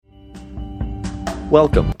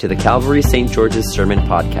Welcome to the Calvary St. George's Sermon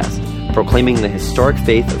Podcast, proclaiming the historic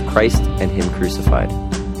faith of Christ and Him crucified.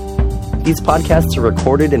 These podcasts are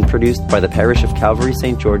recorded and produced by the parish of Calvary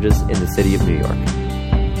St. George's in the city of New York.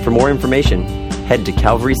 For more information, head to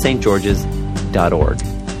calvarystgeorges.org.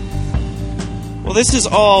 Well, this is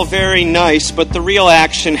all very nice, but the real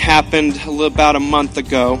action happened about a month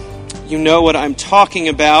ago. You know what I'm talking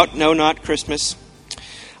about. No, not Christmas.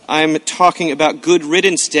 I'm talking about Good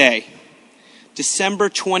Riddance Day. December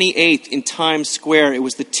 28th in Times Square. It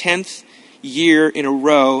was the 10th year in a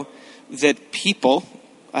row that people,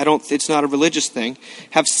 it's not a religious thing,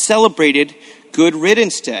 have celebrated Good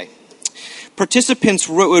Riddance Day. Participants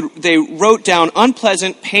wrote down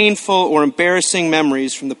unpleasant, painful, or embarrassing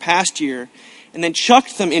memories from the past year and then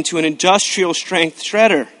chucked them into an industrial-strength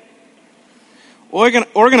shredder.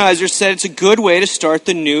 Organizers said it's a good way to start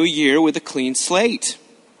the new year with a clean slate.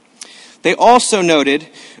 They also noted,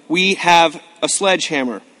 we have a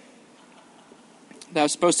sledgehammer. That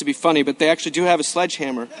was supposed to be funny, but they actually do have a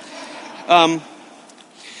sledgehammer.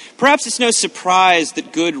 Perhaps it's no surprise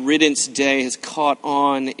that Good Riddance Day has caught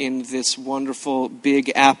on in this wonderful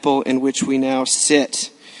Big Apple in which we now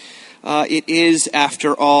sit. It is,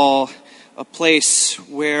 after all, a place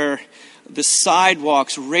where the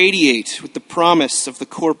sidewalks radiate with the promise of the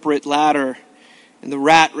corporate ladder and the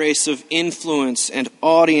rat race of influence and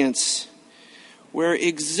audience, where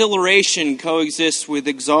exhilaration coexists with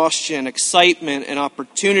exhaustion, excitement and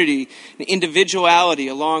opportunity, and individuality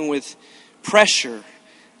along with pressure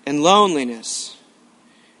and loneliness,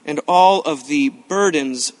 and all of the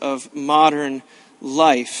burdens of modern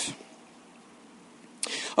life.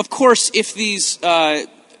 Of course, if these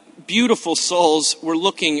beautiful souls were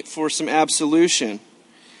looking for some absolution,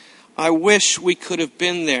 I wish we could have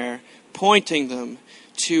been there pointing them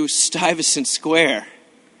to Stuyvesant Square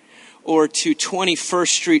or to 21st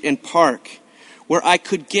Street and Park, where I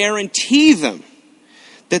could guarantee them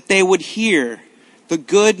that they would hear the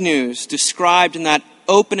good news described in that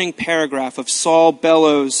opening paragraph of Saul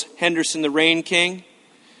Bellows' Henderson the Rain King.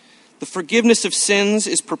 The forgiveness of sins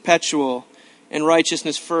is perpetual, and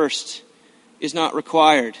righteousness first is not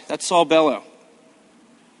required. That's Saul Bellow.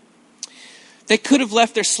 They could have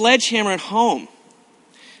left their sledgehammer at home,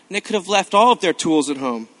 and they could have left all of their tools at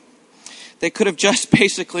home. They could have just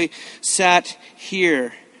basically sat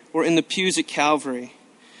here or in the pews at Calvary.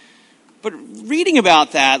 But reading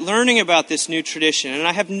about that, learning about this new tradition, and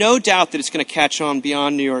I have no doubt that it's going to catch on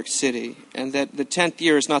beyond New York City, and that the 10th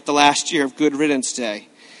year is not the last year of Good Riddance Day.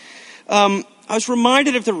 I was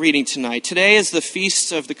reminded of the reading tonight. Today is the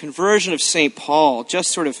feast of the conversion of St. Paul, just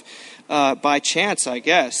sort of by chance, I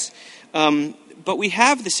guess. But we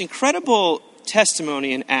have this incredible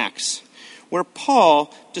testimony in Acts, where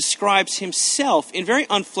Paul describes himself in very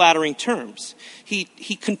unflattering terms. He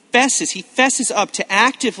fesses up to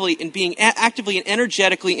actively and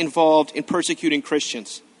energetically involved in persecuting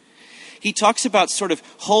Christians. He talks about sort of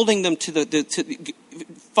holding them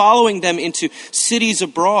following them into cities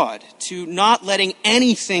abroad, to not letting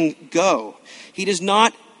anything go. He does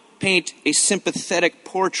not paint a sympathetic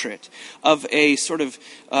portrait of a sort of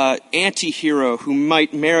anti-hero who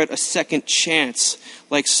might merit a second chance,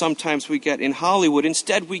 like sometimes we get in Hollywood.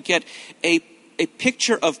 Instead, we get a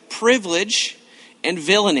picture of privilege and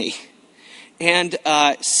villainy and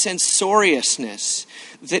censoriousness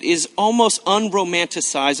that is almost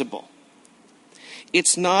unromanticizable.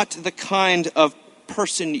 It's not the kind of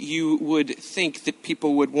person you would think that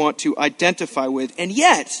people would want to identify with. And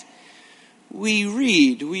yet,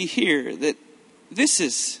 we hear that this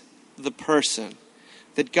is the person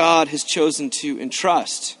that God has chosen to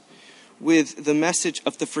entrust with the message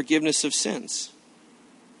of the forgiveness of sins.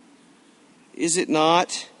 Is it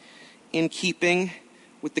not in keeping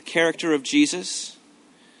with the character of Jesus?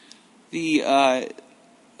 The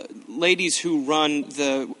ladies who run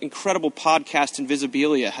the incredible podcast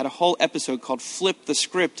Invisibilia had a whole episode called Flip the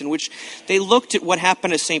Script, in which they looked at what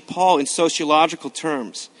happened to St. Paul in sociological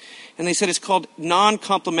terms. And they said it's called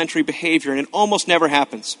non-complementary behavior, and it almost never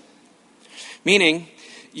happens. Meaning,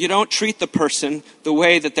 you don't treat the person the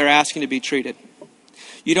way that they're asking to be treated.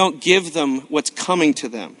 You don't give them what's coming to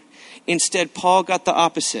them. Instead, Paul got the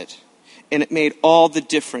opposite, and it made all the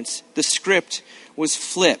difference. The script was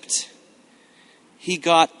flipped. He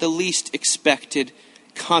got the least expected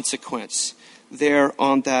consequence there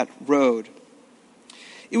on that road.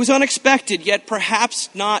 It was unexpected, yet perhaps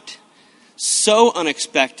not so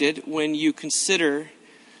unexpected when you consider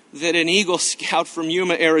that an Eagle Scout from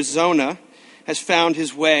Yuma, Arizona, has found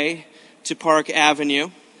his way to Park Avenue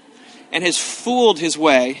and has fooled his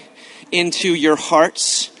way into your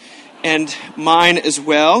hearts and mine as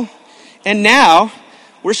well. And now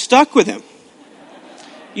we're stuck with him.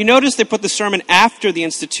 You notice they put the sermon after the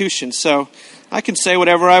institution, so I can say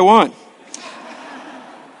whatever I want.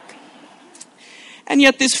 And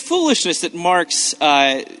yet this foolishness that marks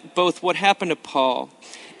both what happened to Paul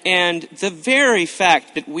and the very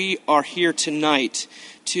fact that we are here tonight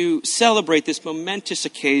to celebrate this momentous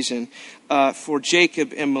occasion for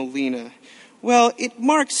Jacob and Melina, well, it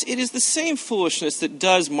is the same foolishness that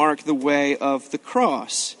does mark the way of the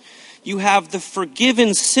cross. You have the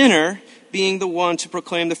forgiven sinner being the one to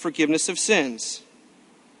proclaim the forgiveness of sins.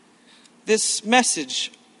 This message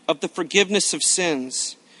of the forgiveness of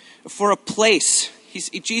sins for a place,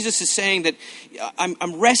 Jesus is saying that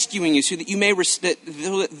I'm rescuing you so that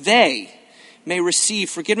that they may receive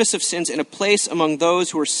forgiveness of sins in a place among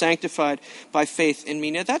those who are sanctified by faith in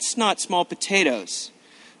me. Now, that's not small potatoes.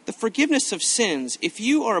 The forgiveness of sins, if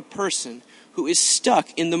you are a person who is stuck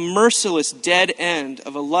in the merciless dead end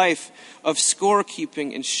of a life of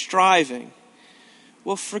scorekeeping and striving,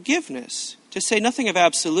 well, forgiveness, to say nothing of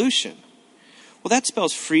absolution, well, that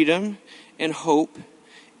spells freedom and hope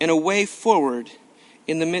and a way forward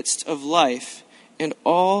in the midst of life and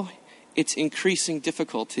all its increasing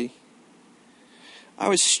difficulty. I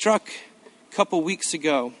was struck a couple weeks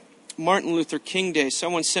ago, Martin Luther King Day.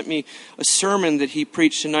 Someone sent me a sermon that he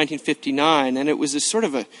preached in 1959, and it was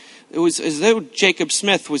it was as though Jacob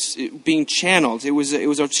Smith was being channeled. It was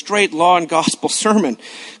a straight law and gospel sermon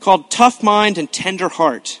called Tough Mind and Tender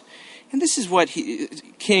Heart. And this is what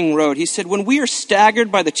King wrote. He said, "When we are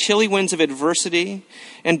staggered by the chilly winds of adversity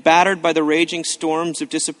and battered by the raging storms of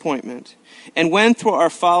disappointment, and when through our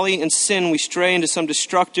folly and sin we stray into some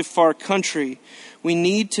destructive far country, we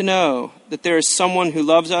need to know that there is someone who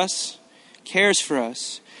loves us, cares for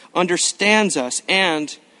us, understands us,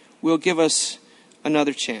 and will give us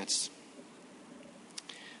another chance."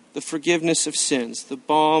 The forgiveness of sins, the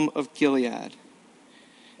balm of Gilead.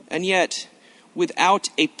 And yet, without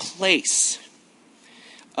a place,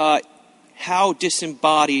 how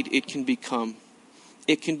disembodied it can become.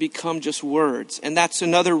 It can become just words. And that's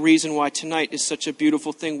another reason why tonight is such a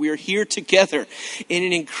beautiful thing. We are here together in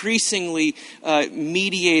an increasingly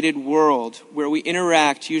mediated world where we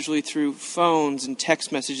interact usually through phones and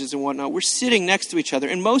text messages and whatnot. We're sitting next to each other.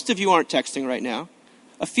 And most of you aren't texting right now.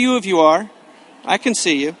 A few of you are. I can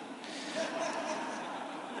see you.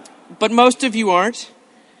 But most of you aren't.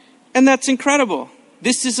 And that's incredible.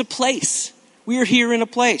 This is a place. We are here in a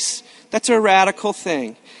place. That's a radical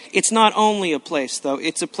thing. It's not only a place, though.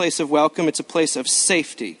 It's a place of welcome. It's a place of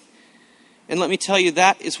safety. And let me tell you,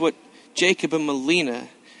 that is what Jacob and Melina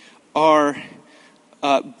are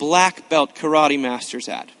black belt karate masters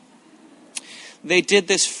at. They did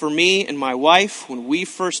this for me and my wife when we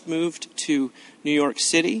first moved to New York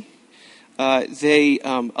City. They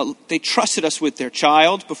trusted us with their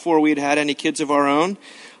child before we had any kids of our own.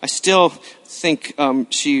 I still think I'm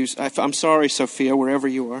sorry, Sophia, wherever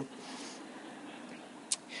you are.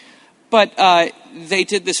 But they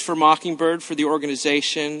did this for Mockingbird, for the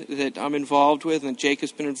organization that I'm involved with and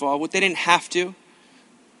Jacob's been involved with. They didn't have to.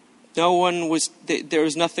 There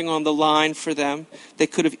was nothing on the line for them. They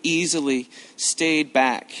could have easily stayed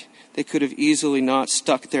back. They could have easily not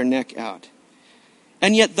stuck their neck out.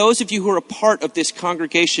 And yet those of you who are a part of this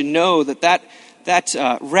congregation know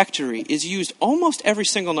that rectory is used almost every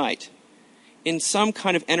single night in some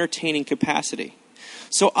kind of entertaining capacity.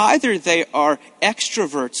 So either they are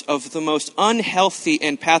extroverts of the most unhealthy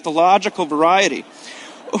and pathological variety,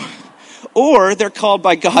 or they're called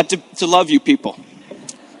by God to love you people.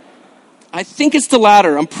 I think it's the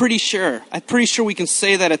latter. I'm pretty sure we can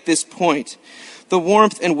say that at this point. The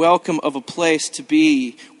warmth and welcome of a place to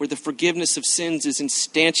be where the forgiveness of sins is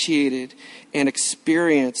instantiated and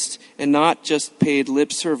experienced and not just paid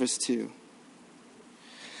lip service to.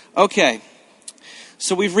 Okay,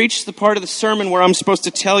 so we've reached the part of the sermon where I'm supposed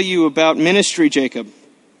to tell you about ministry, Jacob.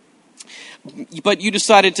 But you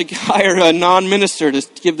decided to hire a non-minister to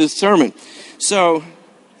give this sermon. So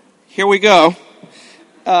here we go.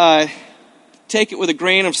 Take it with a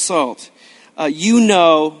grain of salt. You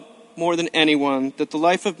know more than anyone that the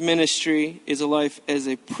life of ministry is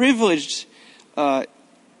a privileged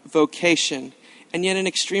vocation, and yet an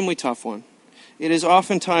extremely tough one. It is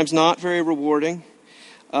oftentimes not very rewarding.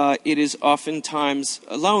 It is oftentimes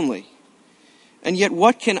lonely. And yet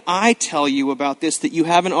what can I tell you about this that you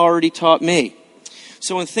haven't already taught me?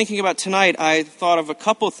 So in thinking about tonight, I thought of a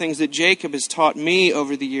couple of things that Jacob has taught me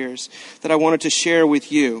over the years that I wanted to share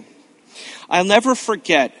with you. I'll never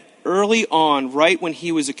forget, early on, right when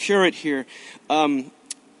he was a curate here,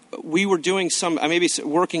 we were doing maybe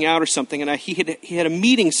working out or something, and he had a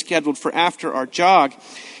meeting scheduled for after our jog.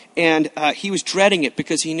 And he was dreading it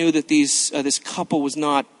because he knew that this couple was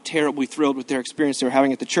not terribly thrilled with their experience they were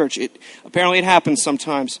having at the church. Apparently it happens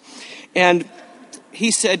sometimes. And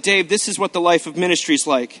he said, Dave, this is what the life of ministry is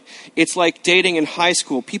like. It's like dating in high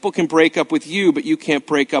school. People can break up with you, but you can't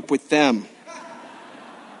break up with them.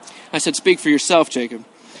 I said, speak for yourself, Jacob.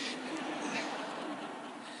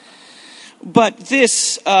 But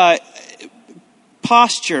this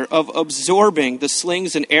posture of absorbing the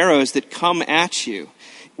slings and arrows that come at you,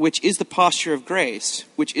 which is the posture of grace,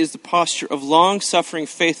 which is the posture of long-suffering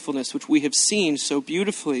faithfulness, which we have seen so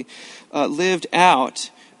beautifully lived out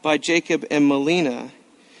by Jacob and Melina,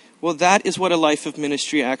 well, that is what a life of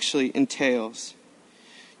ministry actually entails.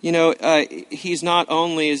 You know, he's not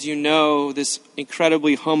only, as you know, this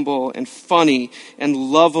incredibly humble and funny and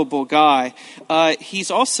lovable guy, he's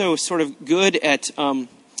also sort of good at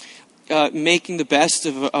making the best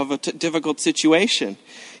of a difficult situation.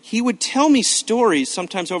 He would tell me stories,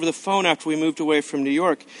 sometimes over the phone after we moved away from New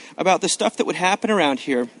York, about the stuff that would happen around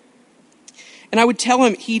here. And I would tell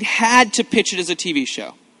him he'd had to pitch it as a TV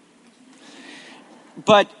show.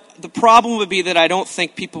 But the problem would be that I don't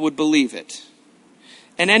think people would believe it.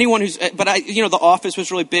 And anyone the office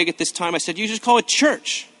was really big at this time. I said, you just call it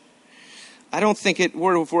church. I don't think it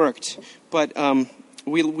would have worked. But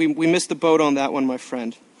we missed the boat on that one, my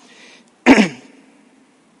friend.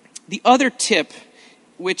 The other tip,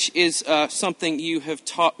 which is something you have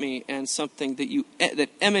taught me and something that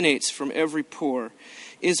emanates from every pore,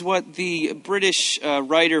 is what the British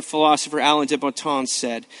writer, philosopher Alain de Botton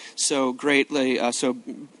said so greatly, so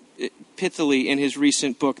pithily in his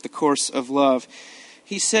recent book, The Course of Love.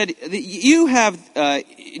 He said that you have,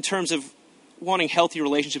 in terms of wanting healthy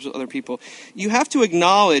relationships with other people, you have to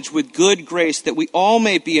acknowledge with good grace that we all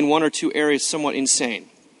may be in one or two areas somewhat insane.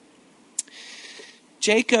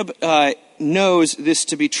 Jacob knows this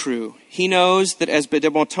to be true. He knows that, as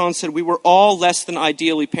de Botton said, we were all less than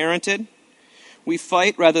ideally parented. We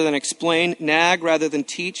fight rather than explain, nag rather than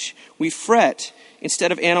teach. We fret.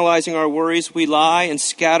 Instead of analyzing our worries, we lie and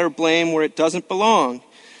scatter blame where it doesn't belong.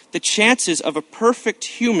 The chances of a perfect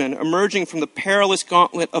human emerging from the perilous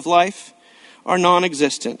gauntlet of life are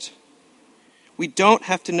non-existent. We don't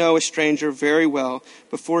have to know a stranger very well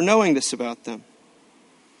before knowing this about them.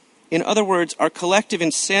 In other words, our collective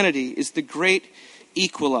insanity is the great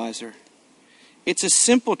equalizer. It's a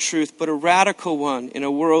simple truth, but a radical one in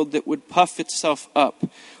a world that would puff itself up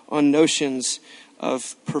on notions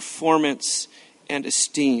of performance and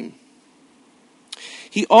esteem.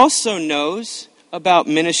 He also knows about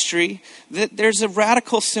ministry that there's a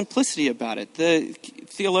radical simplicity about it. The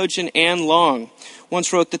theologian Anne Long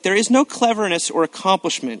once wrote that there is no cleverness or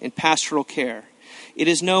accomplishment in pastoral care. It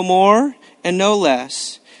is no more and no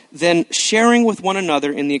less than sharing with one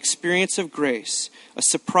another in the experience of grace, a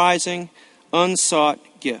surprising, unsought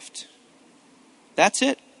gift. That's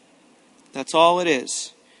it. That's all it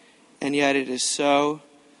is. And yet it is so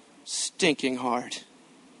stinking hard.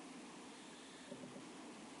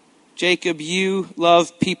 Jacob, you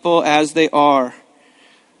love people as they are,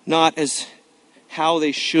 not as how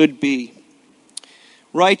they should be.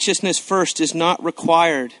 Righteousness first is not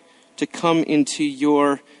required to come into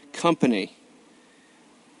your company.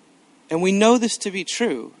 And we know this to be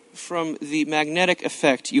true from the magnetic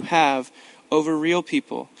effect you have over real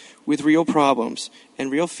people with real problems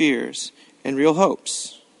and real fears and real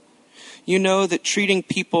hopes. You know that treating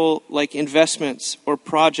people like investments or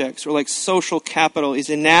projects or like social capital is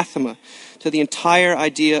anathema to the entire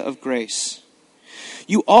idea of grace.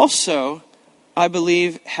 You also, I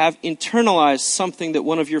believe, have internalized something that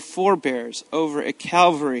one of your forebears over at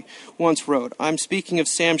Calvary once wrote. I'm speaking of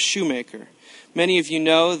Sam Shoemaker. Many of you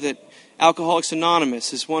know that Alcoholics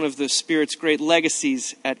Anonymous is one of the Spirit's great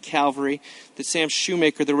legacies at Calvary, that Sam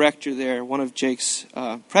Shoemaker, the rector there, one of Jake's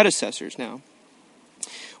predecessors now,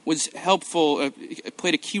 was helpful,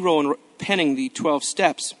 played a key role in penning the 12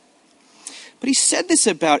 steps. But he said this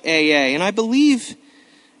about AA, and I believe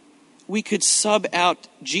we could sub out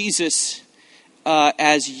Jesus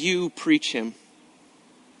as you preach him.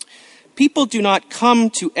 People do not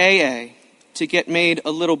come to AA to get made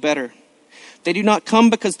a little better. They do not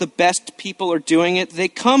come because the best people are doing it. They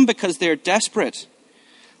come because they are desperate.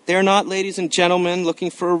 They are not, ladies and gentlemen,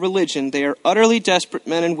 looking for a religion. They are utterly desperate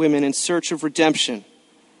men and women in search of redemption.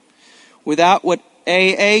 Without what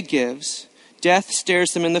AA gives, death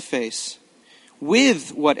stares them in the face.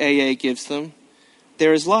 With what AA gives them,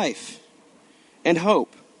 there is life and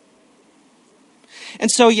hope.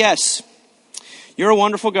 And so, yes, you're a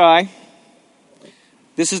wonderful guy.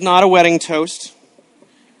 This is not a wedding toast.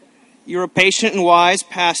 You're a patient and wise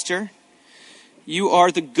pastor. You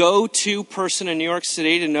are the go-to person in New York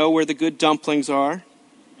City to know where the good dumplings are.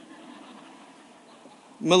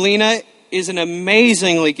 Melina is an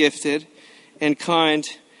amazingly gifted and kind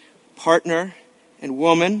partner and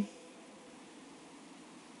woman.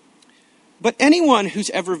 But anyone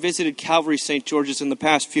who's ever visited Calvary St. George's in the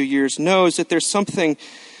past few years knows that there's something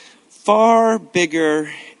far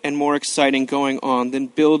bigger and more exciting going on than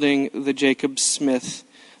building the Jacob Smith,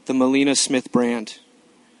 the Melina Smith brand.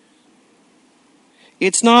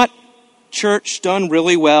 It's not church done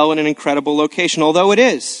really well in an incredible location, although it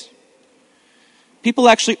is. People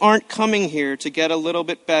actually aren't coming here to get a little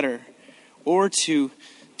bit better or to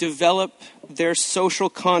develop their social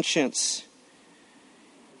conscience.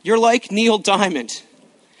 You're like Neil Diamond.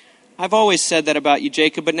 I've always said that about you,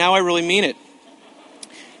 Jacob, but now I really mean it.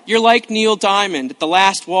 You're like Neil Diamond at the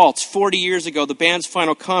Last Waltz 40 years ago, the band's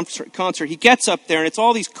final concert. He gets up there and it's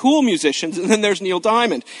all these cool musicians, and then there's Neil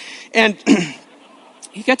Diamond. And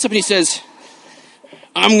he gets up and he says,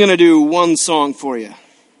 I'm going to do one song for you,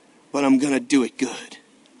 but I'm going to do it good.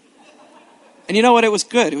 And you know what? It was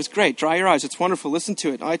good. It was great. Dry your eyes. It's wonderful. Listen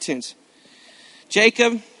to it. iTunes.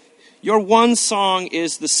 Jacob, your one song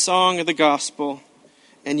is the song of the gospel,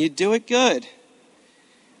 and you do it good.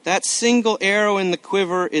 That single arrow in the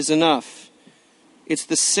quiver is enough. It's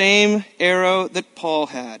the same arrow that Paul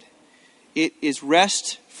had. It is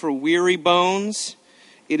rest for weary bones.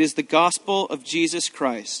 It is the gospel of Jesus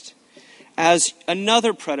Christ. As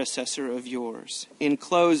another predecessor of yours, in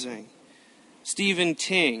closing, Stephen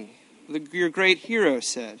Ting, your great hero,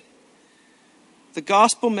 said, the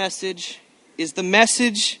gospel message is the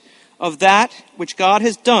message of that which God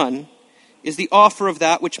has done, is the offer of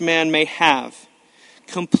that which man may have.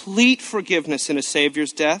 Complete forgiveness in a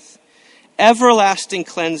Savior's death, everlasting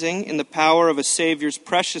cleansing in the power of a Savior's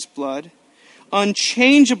precious blood,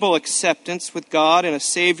 unchangeable acceptance with God in a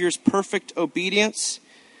Savior's perfect obedience,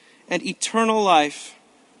 and eternal life,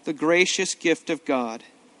 the gracious gift of God.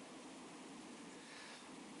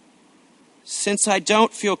 Since I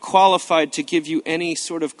don't feel qualified to give you any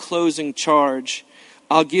sort of closing charge,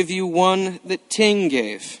 I'll give you one that Ting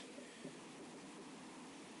gave.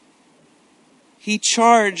 He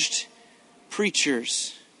charged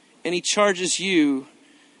preachers, and he charges you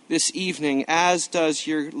this evening, as does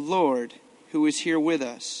your Lord, who is here with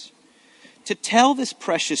us, to tell this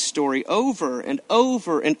precious story over and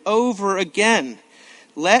over and over again.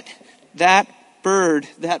 Let that bird,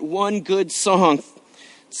 that one good song,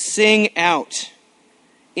 sing out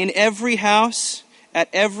in every house, at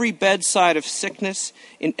every bedside of sickness,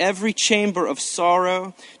 in every chamber of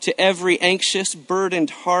sorrow, to every anxious, burdened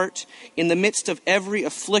heart, in the midst of every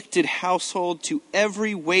afflicted household, to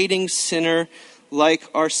every waiting sinner like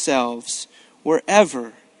ourselves,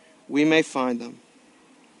 wherever we may find them.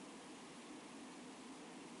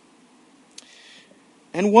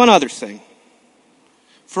 And one other thing,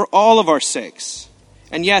 for all of our sakes,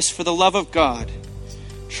 and yes, for the love of God,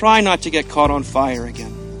 try not to get caught on fire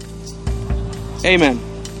again. Amen.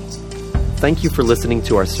 Thank you for listening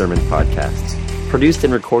to our sermon podcast, produced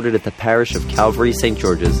and recorded at the parish of Calvary St.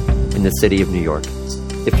 George's in the city of New York.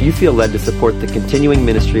 If you feel led to support the continuing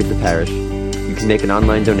ministry of the parish, you can make an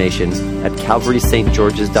online donation at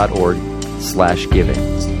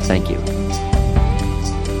calvarystgeorges.org/giving. Thank you.